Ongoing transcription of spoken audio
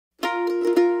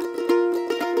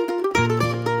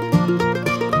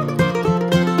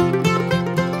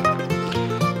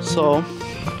So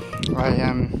I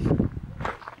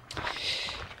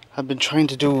have been trying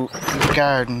to do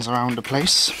gardens around the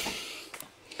place,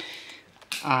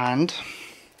 and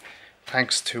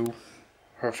thanks to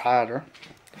her father,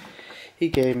 he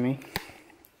gave me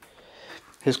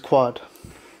his quad.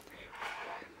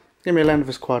 Gave me a lend of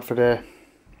his quad for the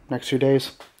next few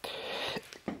days.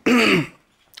 And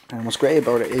what's great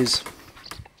about it is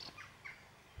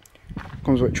it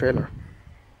comes with a trailer,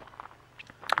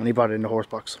 and he bought it in the horse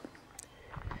box.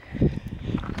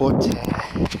 But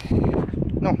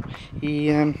no, he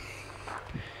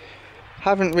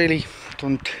haven't really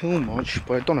done too much,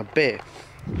 but I've done a bit.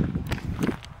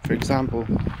 For example,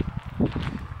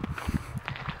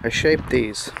 I shaped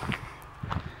these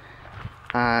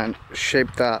and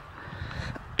shaped that.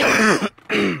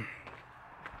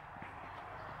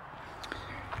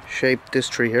 Shaped this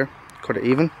tree here, cut it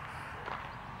even.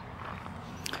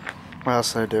 What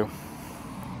else did I do?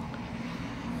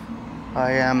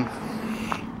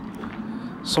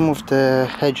 Some of the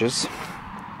hedges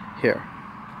here,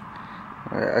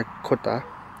 I cut that.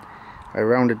 I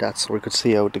rounded that so we could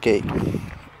see out the gate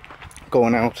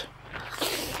going out.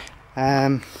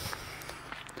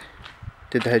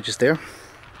 Did the hedges there.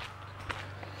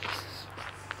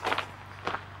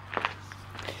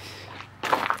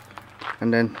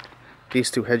 And then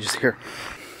these two hedges here.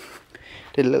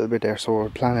 Did a little bit there, so our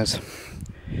plan is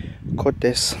cut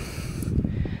this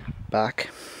back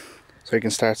so you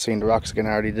can start seeing the rocks again. I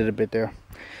already did a bit there.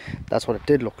 That's what it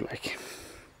did look like.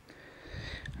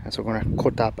 And so we're going to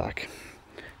cut that back,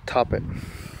 top it.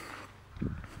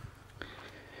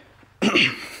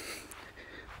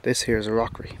 This here is a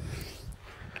rockery.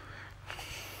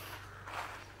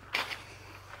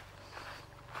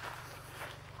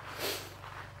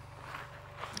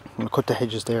 I'm going to cut the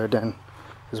hedges there then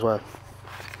as well.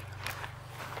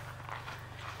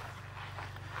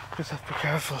 Just have to be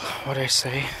careful what I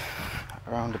say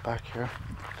around the back here,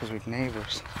 because we've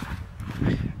neighbours.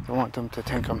 Don't want them to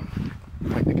think I'm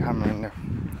pointing the camera in there.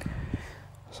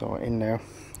 So in there,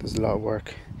 there's a lot of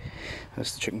work.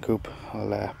 That's the chicken coop.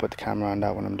 I'll put the camera on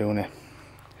that when I'm doing it.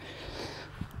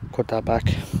 Cut that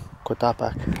back,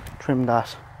 trim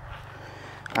that,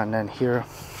 and then here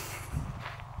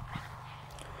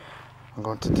I'm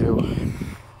going to do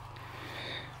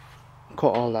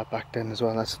cut all that back then as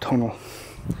well. That's a tunnel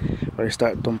where I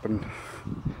start dumping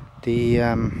the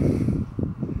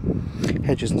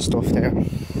hedges and stuff there,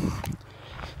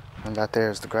 and that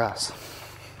there is the grass.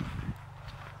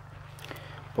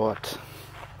 But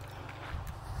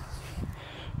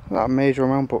not a major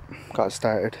amount, but got it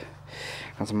started.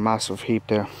 That's a massive heap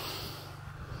there,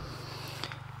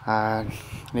 and I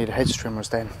need a hedge trimmers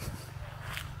then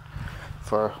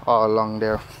for all along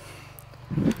there.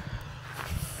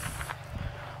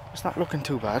 It's not looking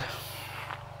too bad.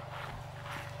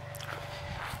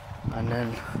 And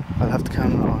then I'll have the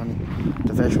camera on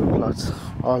the vegetable plots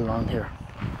all along here.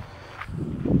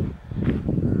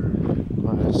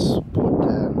 I'll just put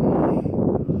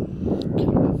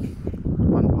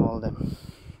on all them.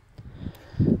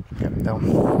 Get them down.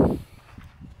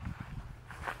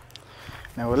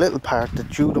 Now a little part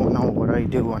that you don't know what I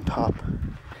do on top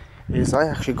is I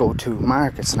actually go to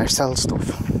markets and I sell stuff.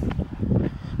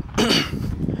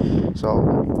 So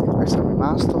I sell my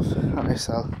mom's stuff and I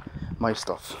sell my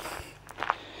stuff.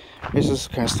 This is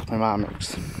the kind of stuff my mom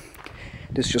makes.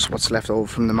 This is just what's left over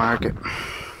from the market.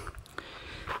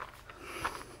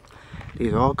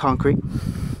 These are all concrete,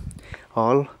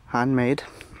 all handmade.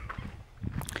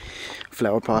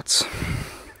 Flower pots,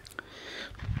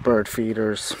 bird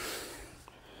feeders.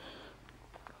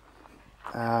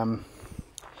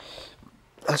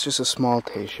 That's just a small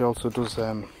taste. She also does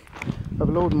have a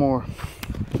load more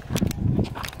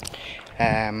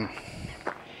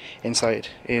inside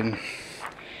in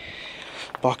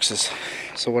boxes.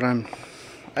 So what I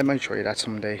might show you that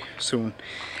someday soon.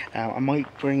 I might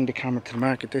bring the camera to the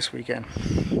market this weekend.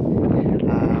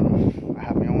 I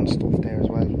have my own stuff there as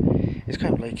well. It's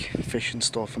kind of like fishing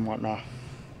stuff and whatnot.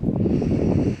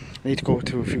 I need to go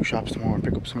to a few shops tomorrow and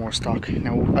pick up some more stock.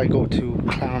 Now I go to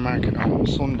Clara Market on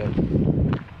Sunday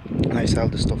and I sell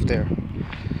the stuff there.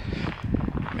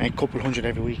 I make a couple hundred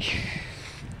every week.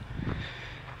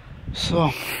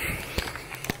 So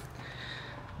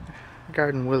the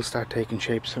garden will start taking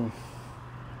shape soon.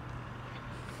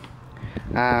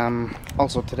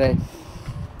 Also today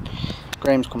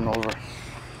Graham's coming over,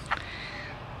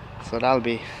 so that'll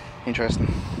be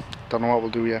interesting. Don't know what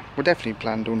we'll do yet. We're definitely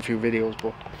planning doing a few videos,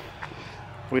 but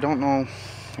we don't know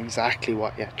exactly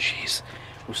what yet. Jeez,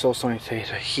 it was so sunny today.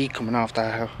 The heat coming off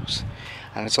that house,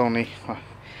 and it's only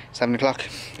 7 o'clock.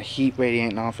 The heat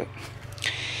radiating off it.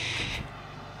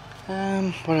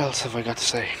 What else have I got to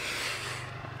say?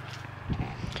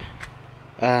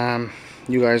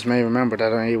 You guys may remember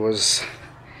that I was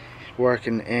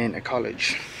working in a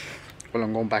college. Well,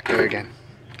 I'm going back there again.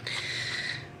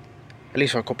 At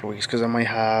least for a couple of weeks, because I might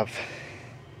have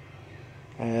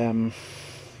a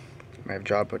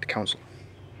job with the council.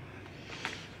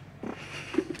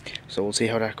 So we'll see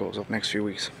how that goes up next few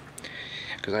weeks.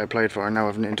 Because I applied for it, now I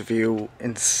have an interview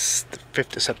in the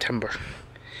 5th of September.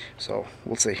 So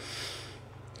we'll see.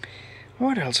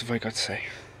 What else have I got to say?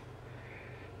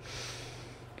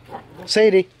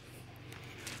 Sadie,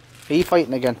 are you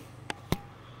fighting again?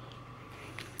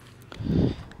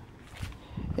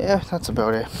 Yeah, that's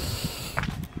about it.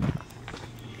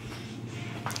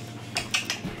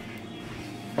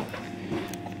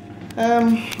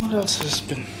 What else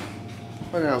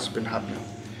has been happening?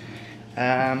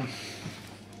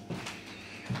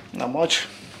 Not much.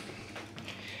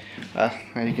 As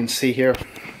you can see here,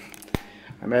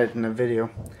 I'm editing a video.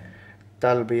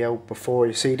 That'll be out before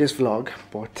you see this vlog,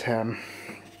 but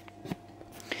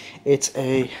it's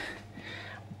a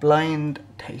blind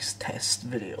taste test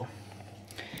video.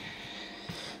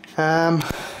 I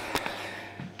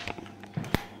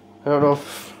don't know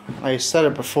if I said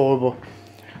it before, but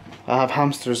I have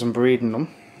hamsters and breeding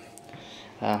them.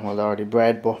 Well, they're already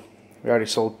bred, but we already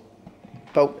sold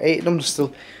about 8 of them. There's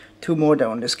still 2 more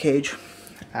down in this cage.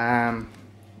 2 of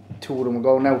them will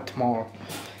go now tomorrow.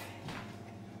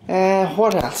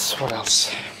 What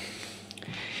else?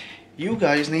 You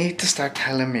guys need to start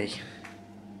telling me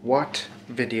what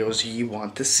videos you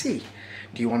want to see.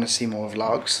 Do you want to see more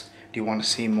vlogs? Do you want to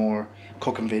see more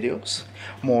cooking videos?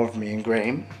 More of me and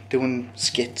Graham doing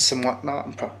skits and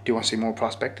whatnot? Do you want to see more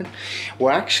prospecting?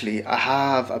 Well, actually, I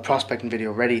have a prospecting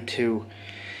video ready to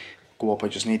go up. I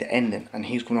just need the ending, and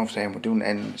he's coming over today and we're doing the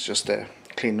ending. It's just the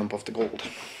cleaning up of the gold.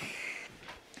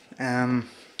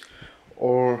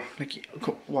 Or like,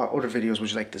 what other videos would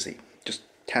you like to see? Just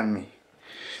tell me,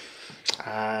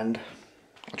 and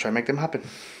I'll try and make them happen.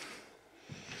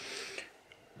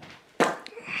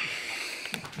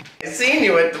 I seen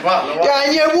you with the bottle of wine. Yeah,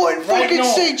 and you wouldn't fucking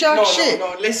say jack shit.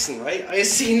 No, listen, right? I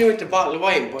seen you with the bottle of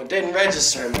wine, but it didn't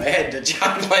register in my head that you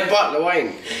had my bottle of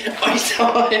wine.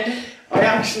 I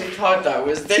actually thought that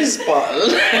was this bottle.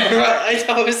 I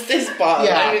thought it was this bottle,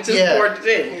 and you just poured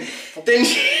it in. Then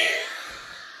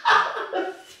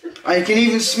I can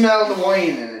even smell the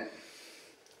wine in it.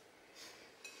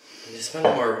 You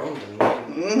smell more rum than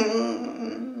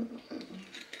wine.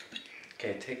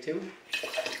 Okay, take 2.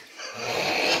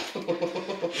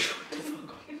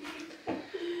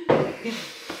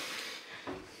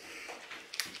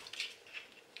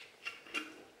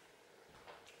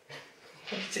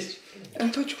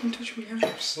 Don't touch me,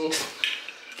 hands.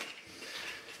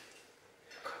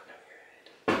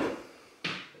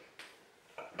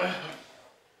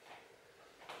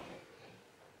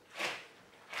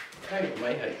 Kind of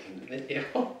my height in the video.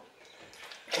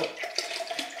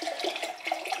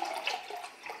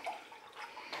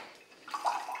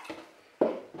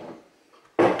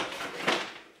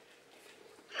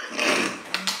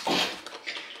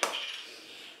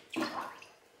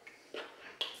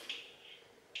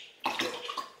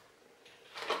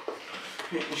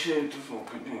 Shave the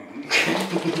fucking thing.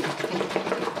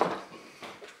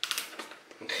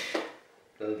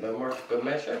 A little bit more for good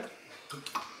measure.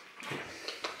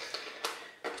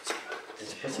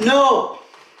 No!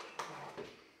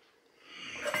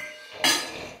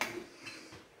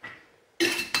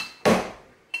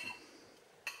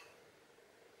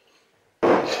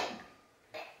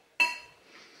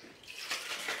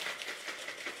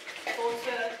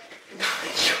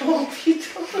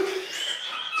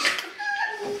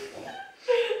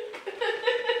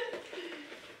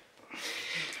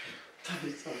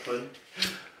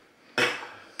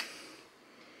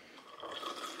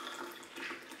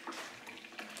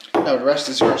 Now the rest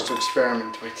is yours to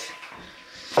experiment with.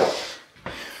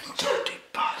 Dirty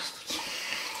bastards.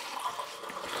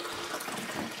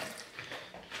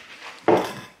 You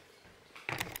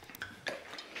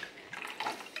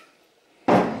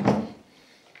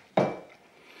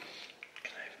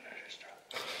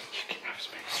can have as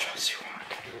many straws as you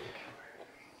want.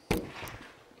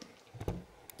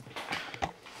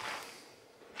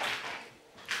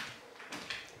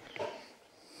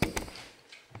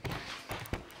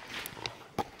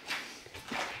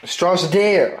 The straws are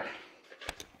there.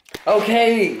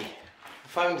 Okay, I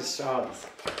found the straws.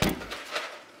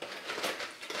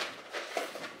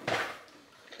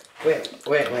 Wait.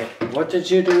 What did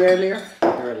you do earlier? You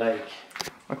were like...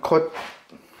 I cut.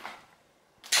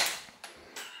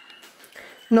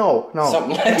 No.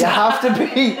 Something like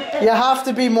you have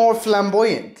to be more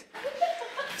flamboyant.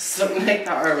 Something like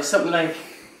that, or something like.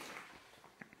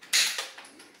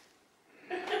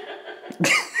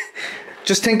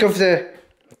 Just think of the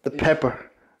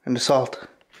pepper and the salt.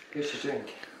 Here's your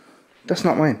drink. That's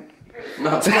not mine.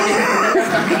 No, it's mine.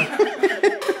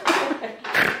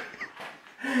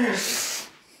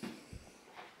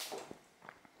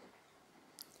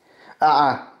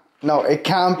 No, it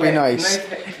can't be Wait, nice.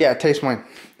 Yeah, taste mine.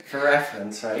 For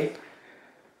reference, right?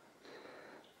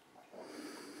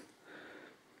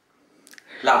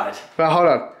 Lad. Well, hold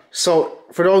on. So,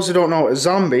 for those who don't know, a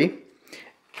zombie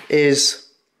is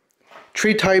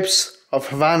 3 types of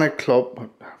Havana Club.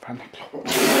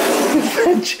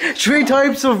 3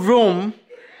 types of rum.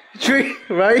 3,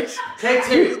 right? Take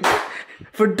 2.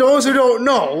 For those who don't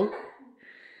know,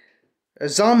 a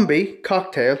zombie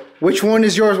cocktail, which one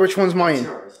is yours, which one's mine? It's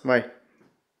yours. Right.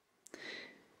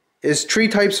 Is 3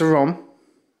 types of rum,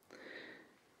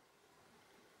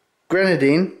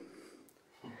 grenadine,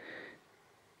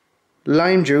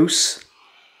 lime juice,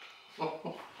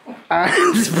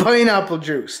 and pineapple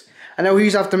juice. And now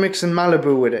he's after mixing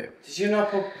Malibu with it. Did you not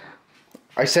put...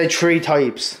 I said 3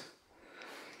 types.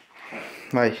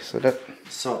 Right, so that...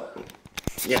 So,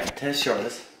 yeah, taste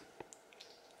yours.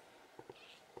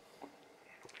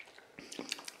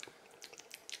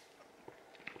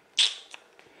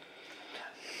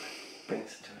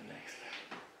 Brings it to the next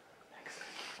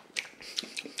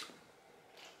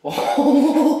level.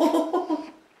 Oh!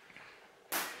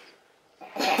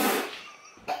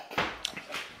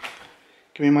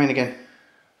 Give me mine again.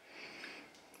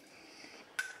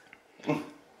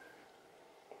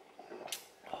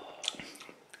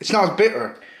 It's not as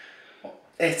bitter.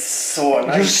 It's so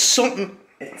nice. There's something...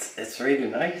 It's really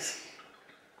nice.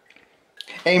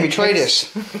 Amy, try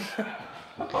this.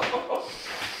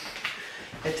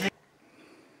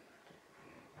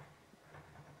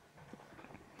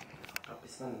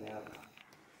 It's not in the oven.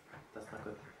 That's not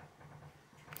good.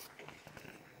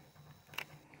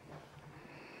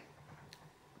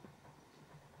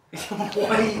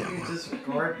 Why are you just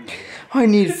recording it? I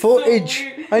need footage.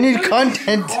 I need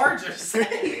content. Record yourself.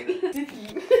 Just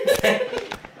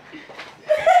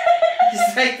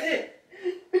like it.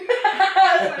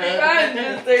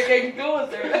 Just they're getting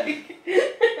closer. Like.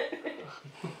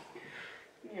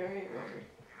 You're right, Robert.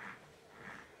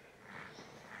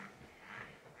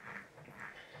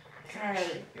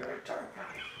 Charlie, You're a dark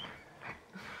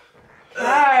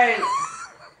Charlie.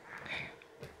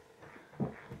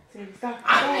 See, stop.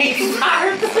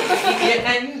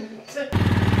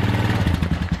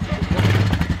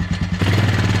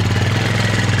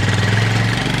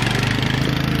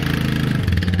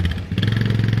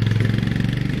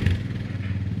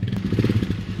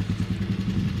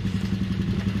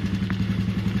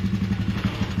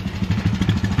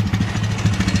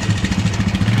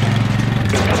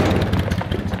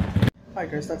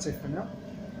 Alright guys, that's it for now.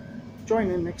 Join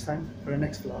in next time for the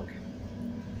next vlog.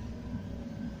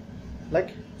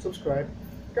 Like, subscribe,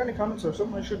 got any comments or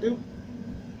something I should do?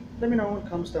 Let me know in the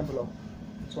comments down below.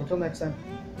 So until next time,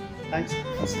 thanks,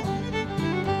 that's all.